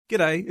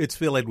G'day, it's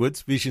Phil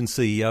Edwards, Vision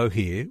CEO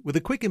here, with a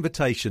quick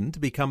invitation to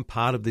become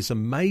part of this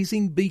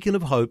amazing beacon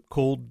of hope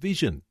called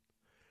Vision.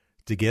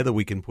 Together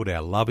we can put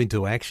our love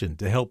into action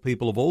to help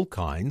people of all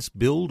kinds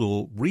build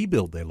or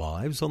rebuild their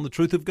lives on the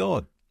truth of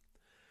God.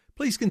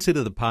 Please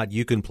consider the part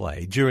you can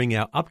play during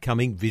our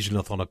upcoming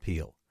Visionathon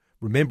appeal,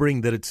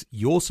 remembering that it's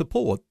your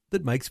support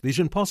that makes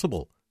Vision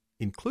possible,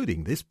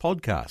 including this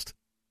podcast.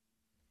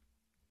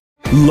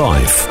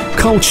 Life,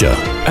 culture,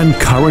 and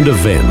current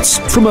events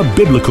from a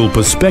biblical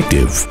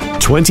perspective.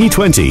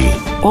 2020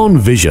 on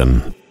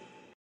Vision.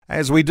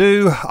 As we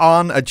do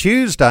on a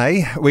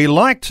Tuesday, we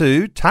like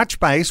to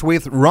touch base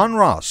with Ron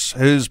Ross,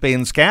 who's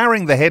been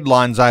scouring the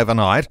headlines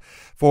overnight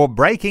for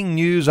breaking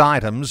news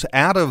items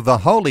out of the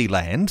Holy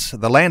Land,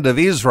 the land of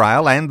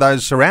Israel, and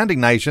those surrounding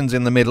nations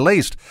in the Middle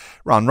East.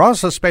 Ron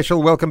Ross, a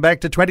special welcome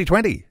back to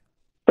 2020.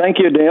 Thank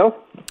you, Neil.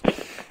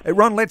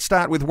 Ron, let's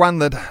start with one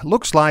that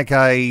looks like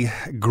a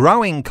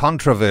growing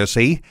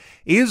controversy.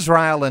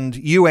 Israel and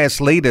US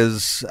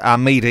leaders are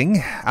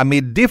meeting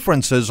amid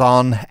differences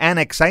on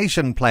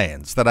annexation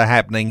plans that are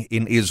happening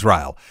in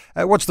Israel.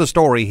 What's the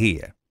story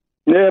here?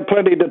 Yeah,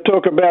 plenty to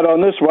talk about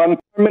on this one.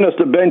 Prime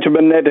Minister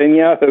Benjamin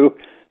Netanyahu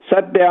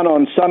sat down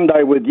on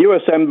Sunday with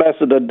US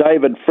Ambassador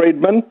David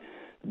Friedman,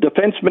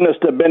 Defense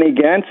Minister Benny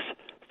Gantz,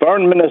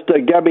 Foreign Minister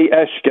Gabi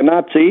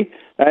Ashkenazi,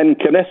 and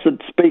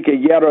Knesset Speaker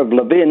Yariv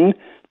Levin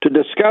to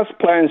discuss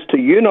plans to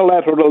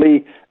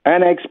unilaterally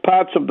annex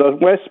parts of the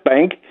West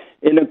Bank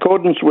in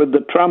accordance with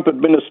the Trump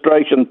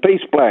administration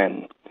peace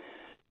plan.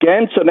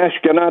 Gantz and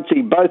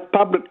Ashkenazi both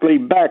publicly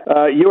backed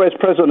US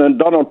President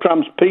Donald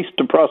Trump's Peace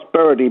to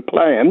Prosperity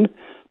plan,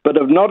 but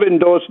have not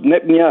endorsed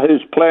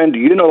Netanyahu's planned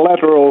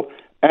unilateral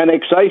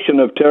annexation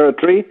of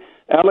territory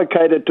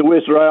allocated to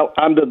Israel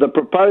under the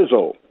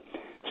proposal.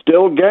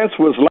 Still, Gantz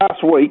was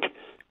last week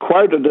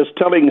quoted as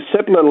telling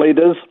settler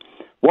leaders,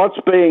 "What's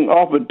being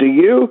offered to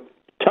you?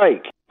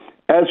 Take.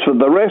 As for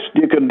the rest,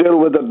 you can deal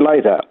with it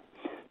later."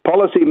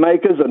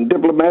 Policymakers and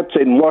diplomats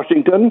in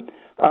Washington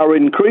are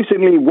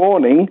increasingly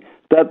warning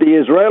that the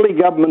Israeli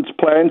government's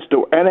plans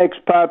to annex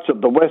parts of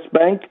the West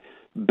Bank,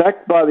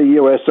 backed by the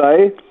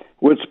USA,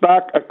 would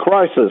spark a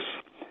crisis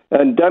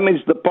and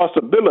damage the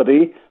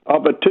possibility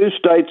of a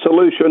two-state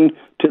solution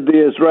to the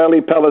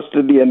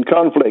Israeli-Palestinian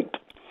conflict.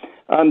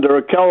 Under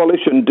a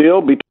coalition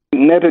deal between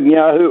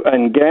Netanyahu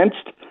and Gantz,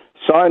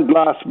 signed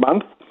last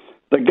month,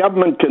 the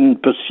government can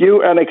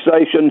pursue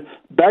annexation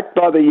backed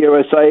by the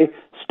USA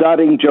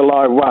starting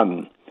July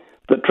 1.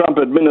 The Trump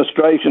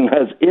administration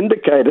has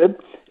indicated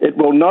it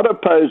will not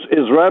oppose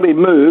Israeli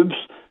moves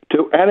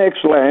to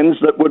annex lands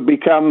that would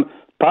become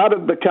part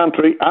of the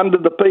country under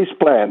the peace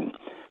plan,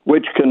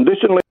 which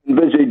conditionally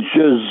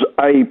envisages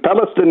a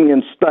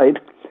Palestinian state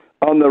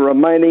on the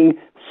remaining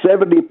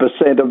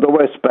 70% of the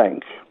West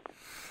Bank.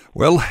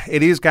 Well,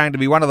 it is going to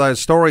be one of those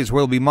stories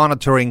we'll be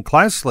monitoring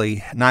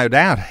closely, no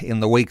doubt, in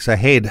the weeks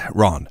ahead,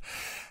 Ron.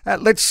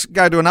 Let's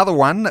go to another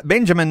one.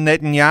 Benjamin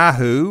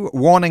Netanyahu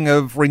warning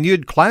of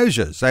renewed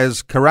closures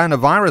as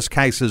coronavirus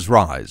cases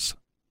rise.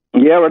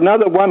 Yeah,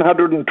 another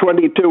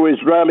 122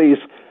 Israelis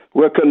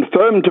were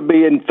confirmed to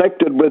be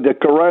infected with the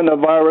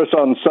coronavirus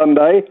on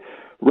Sunday,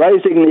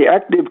 raising the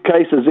active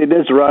cases in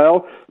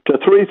Israel to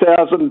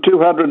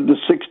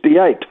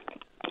 3,268.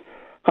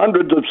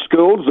 Hundreds of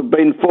schools have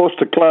been forced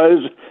to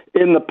close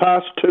in the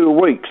past 2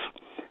 weeks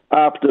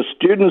after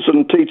students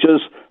and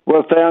teachers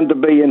were found to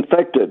be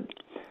infected.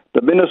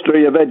 The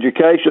Ministry of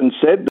Education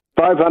said that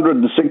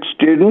 506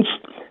 students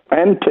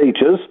and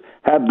teachers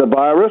had the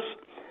virus,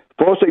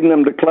 forcing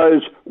them to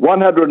close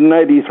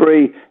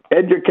 183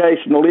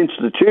 educational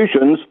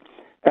institutions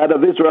out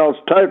of Israel's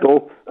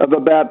total of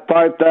about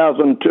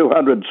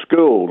 5,200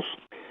 schools.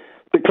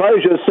 The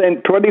closure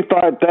sent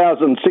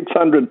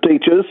 25,600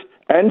 teachers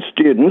and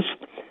students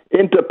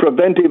into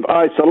preventive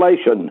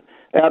isolation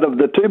out of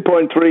the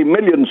 2.3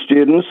 million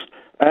students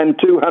and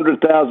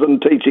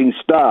 200,000 teaching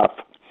staff.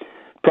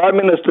 Prime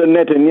Minister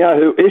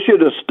Netanyahu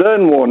issued a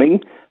stern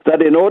warning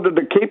that in order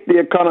to keep the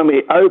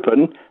economy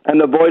open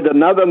and avoid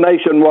another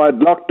nationwide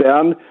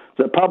lockdown,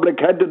 the public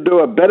had to do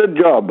a better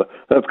job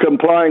of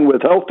complying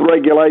with health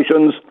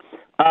regulations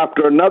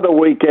after another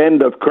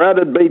weekend of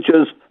crowded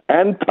beaches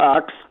and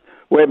parks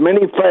where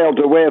many failed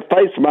to wear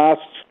face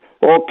masks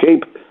or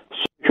keep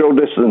social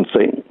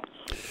distancing.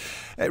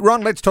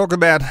 Ron, let's talk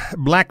about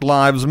Black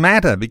Lives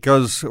Matter,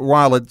 because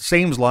while it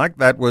seems like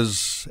that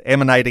was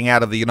emanating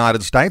out of the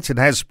United States, it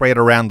has spread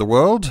around the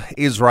world.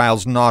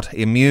 Israel's not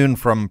immune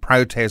from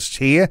protests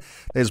here.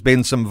 There's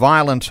been some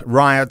violent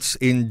riots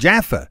in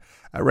Jaffa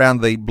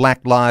around the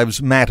Black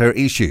Lives Matter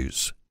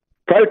issues.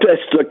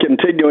 Protests are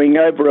continuing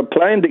over a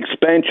planned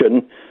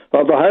expansion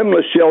of a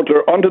homeless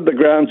shelter onto the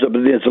grounds of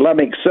an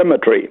Islamic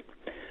cemetery.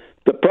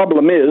 The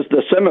problem is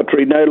the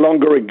cemetery no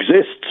longer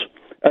exists,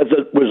 as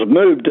it was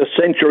moved a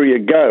century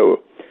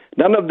ago.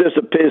 None of this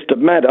appears to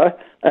matter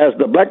as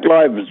the Black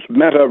Lives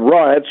Matter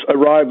riots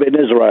arrive in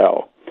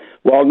Israel.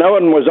 While no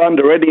one was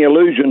under any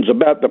illusions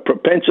about the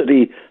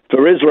propensity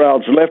for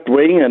Israel's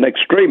left-wing and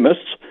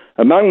extremists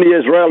among the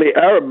Israeli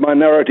Arab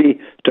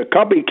minority to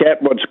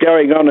copycat what's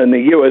going on in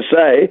the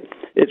USA,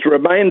 it's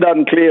remained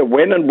unclear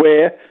when and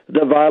where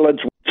the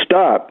violence would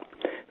start.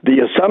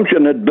 The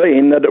assumption had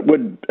been that it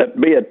would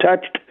be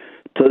attached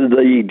to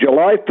the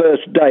July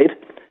 1st date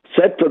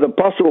set for the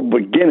possible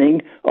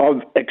beginning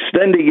of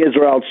extending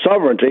Israel's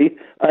sovereignty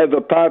over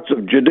parts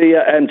of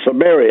Judea and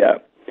Samaria.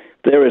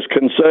 There is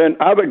concern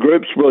other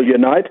groups will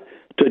unite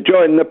to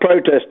join the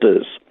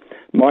protesters.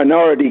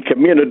 Minority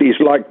communities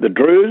like the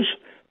Druze,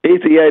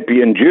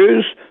 Ethiopian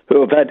Jews, who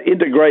have had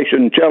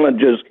integration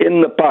challenges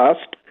in the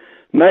past,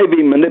 may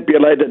be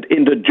manipulated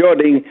into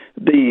joining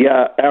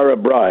the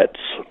Arab riots.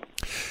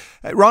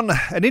 Ron,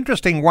 an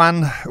interesting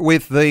one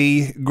with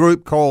the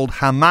group called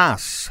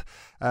Hamas,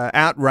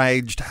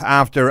 outraged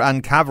after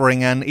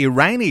uncovering an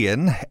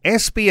Iranian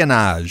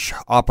espionage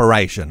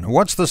operation.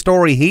 What's the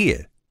story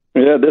here?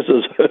 Yeah, this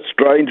is a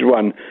strange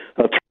one.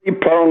 A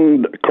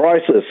three-pronged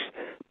crisis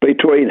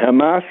between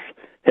Hamas,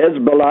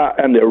 Hezbollah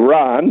and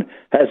Iran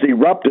has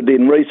erupted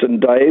in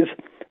recent days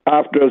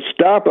after a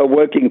staffer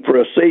working for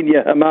a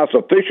senior Hamas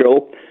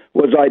official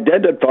was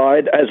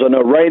identified as an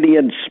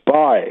Iranian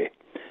spy.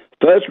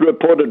 First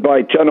reported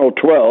by Channel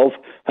 12,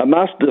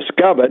 Hamas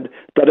discovered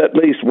that at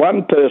least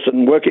one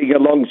person working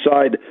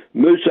alongside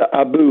Musa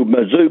Abu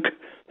Mazouk,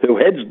 who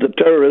heads the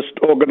terrorist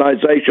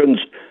organization's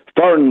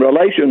foreign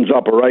relations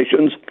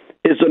operations,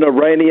 is an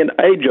Iranian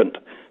agent,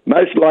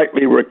 most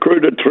likely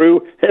recruited through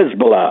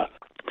Hezbollah.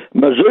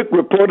 Mazouk,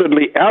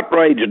 reportedly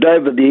outraged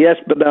over the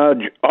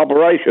espionage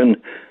operation,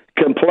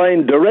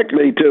 complained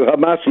directly to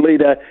Hamas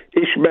leader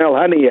Ismail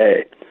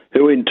Haniyeh,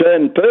 who in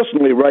turn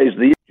personally raised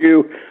the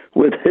issue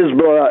with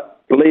Hezbollah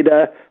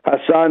leader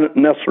Hassan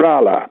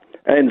Nasrallah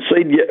and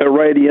senior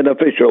Iranian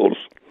officials.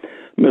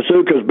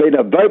 Mazouk has been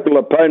a vocal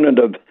opponent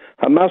of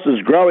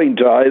Hamas's growing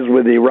ties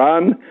with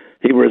Iran.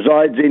 He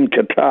resides in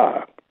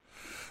Qatar.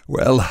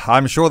 Well,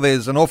 I'm sure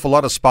there's an awful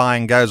lot of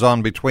spying goes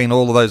on between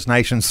all of those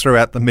nations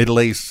throughout the Middle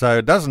East, so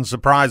it doesn't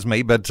surprise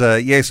me. But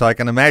yes, I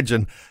can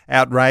imagine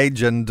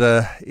outrage and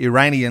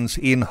Iranians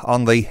in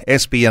on the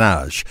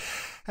espionage.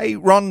 Hey,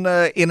 Ron,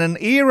 in an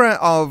era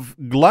of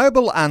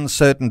global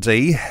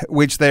uncertainty,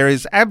 which there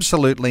is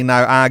absolutely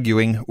no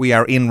arguing we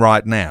are in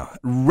right now,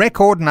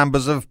 record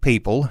numbers of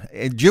people,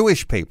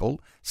 Jewish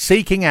people,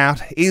 seeking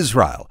out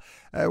Israel.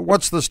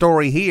 What's the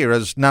story here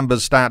as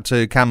numbers start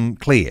to come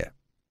clear?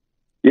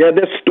 Yeah,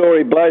 this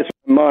story blows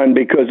my mind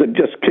because it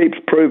just keeps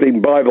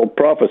proving Bible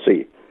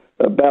prophecy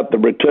about the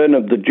return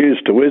of the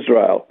Jews to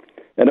Israel.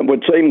 And it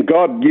would seem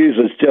God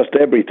uses just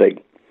everything.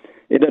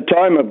 In a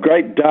time of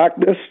great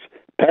darkness,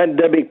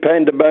 pandemic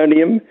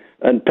pandemonium,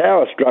 and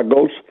power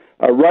struggles,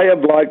 a ray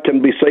of light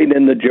can be seen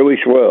in the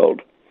Jewish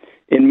world.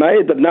 In May,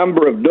 the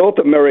number of North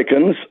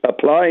Americans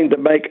applying to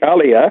make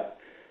Aliyah,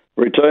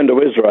 return to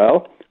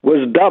Israel,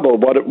 was double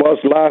what it was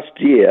last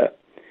year.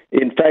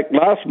 In fact,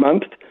 last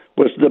month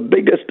was the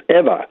biggest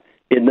ever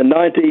in the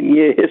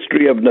 19-year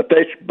history of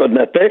Nefesh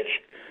B'Nefesh,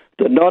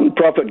 the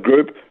non-profit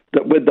group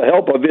that, with the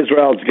help of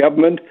Israel's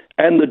government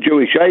and the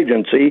Jewish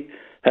Agency,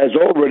 has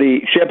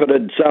already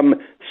shepherded some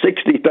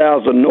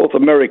 60,000 North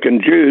American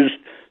Jews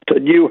to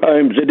new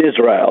homes in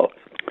Israel.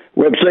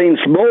 We've seen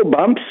small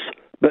bumps,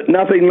 but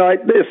nothing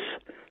like this,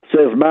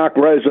 says Mark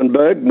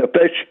Rosenberg,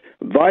 Nefesh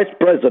Vice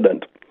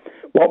President.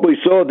 What we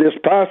saw this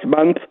past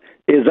month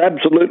is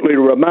absolutely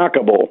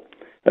remarkable,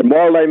 and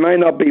while they may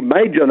not be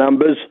major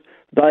numbers,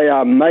 they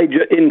are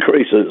major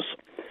increases.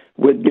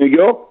 With New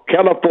York,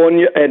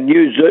 California, and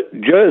New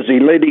Jersey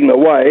leading the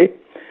way,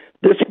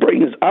 this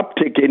spring's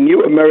uptick in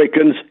new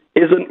Americans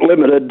isn't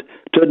limited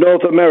to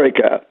North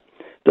America.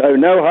 Though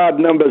no hard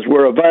numbers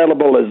were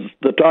available at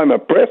the time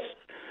of press,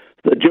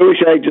 the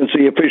Jewish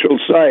Agency officials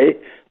say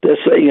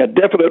they're seeing a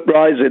definite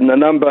rise in the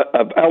number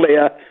of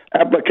Aliyah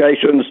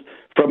applications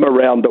from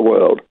around the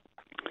world.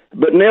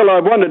 But Neil,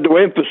 I wanted to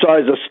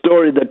emphasize a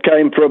story that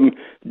came from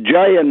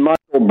Jay and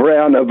Michael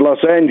Brown of Los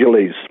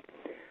Angeles.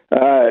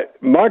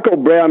 Michael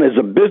Brown is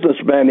a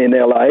businessman in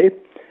LA,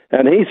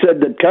 and he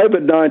said that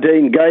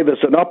COVID-19 gave us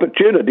an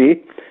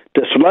opportunity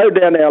to slow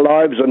down our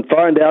lives and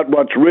find out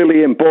what's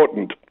really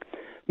important.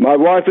 My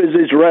wife is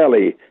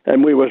Israeli,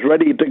 and we was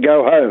ready to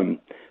go home.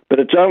 But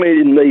it's only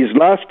in these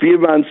last few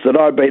months that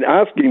I've been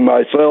asking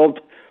myself,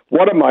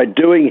 what am I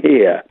doing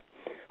here?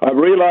 I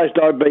realized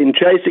I've been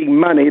chasing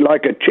money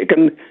like a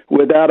chicken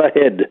without a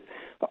head.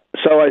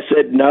 So I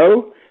said,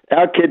 no,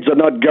 our kids are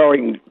not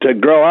going to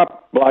grow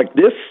up like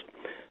this.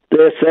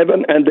 They're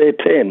 7 and they're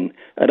 10,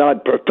 and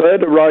I'd prefer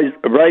to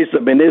raise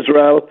them in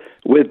Israel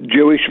with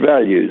Jewish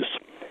values.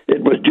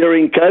 It was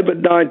during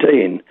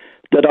COVID-19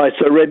 that I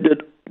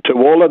surrendered to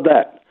all of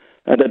that.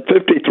 And at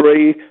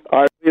 53,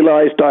 I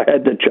realized I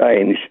had to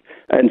change.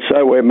 And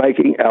so we're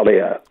making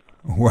Aliyah.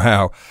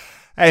 Wow.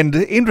 And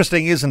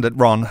interesting, isn't it,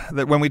 Ron,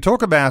 that when we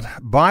talk about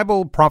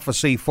Bible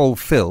prophecy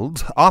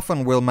fulfilled,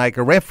 often we'll make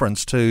a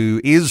reference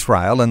to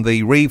Israel and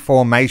the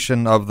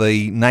reformation of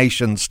the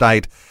nation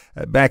state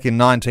back in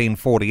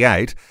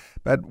 1948.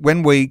 But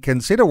when we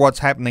consider what's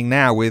happening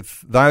now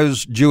with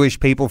those Jewish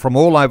people from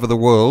all over the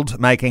world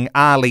making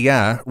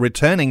Aliyah,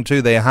 returning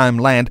to their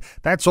homeland,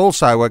 that's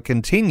also a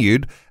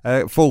continued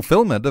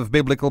fulfillment of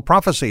biblical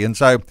prophecy. And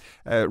so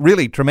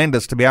really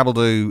tremendous to be able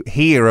to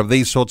hear of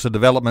these sorts of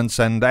developments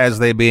and as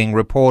they're being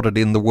reported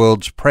in the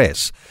world's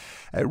press.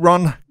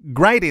 Ron,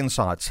 great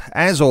insights,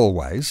 as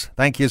always.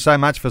 Thank you so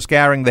much for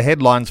scouring the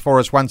headlines for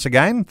us once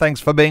again.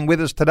 Thanks for being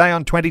with us today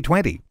on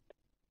 2020.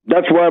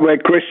 That's why we're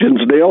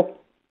Christians, Neil.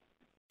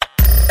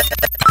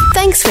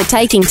 Thanks for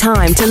taking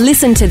time to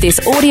listen to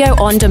this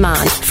audio on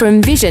demand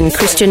from Vision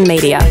Christian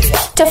Media.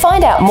 To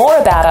find out more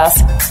about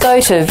us, go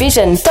to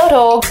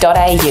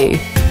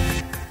vision.org.au.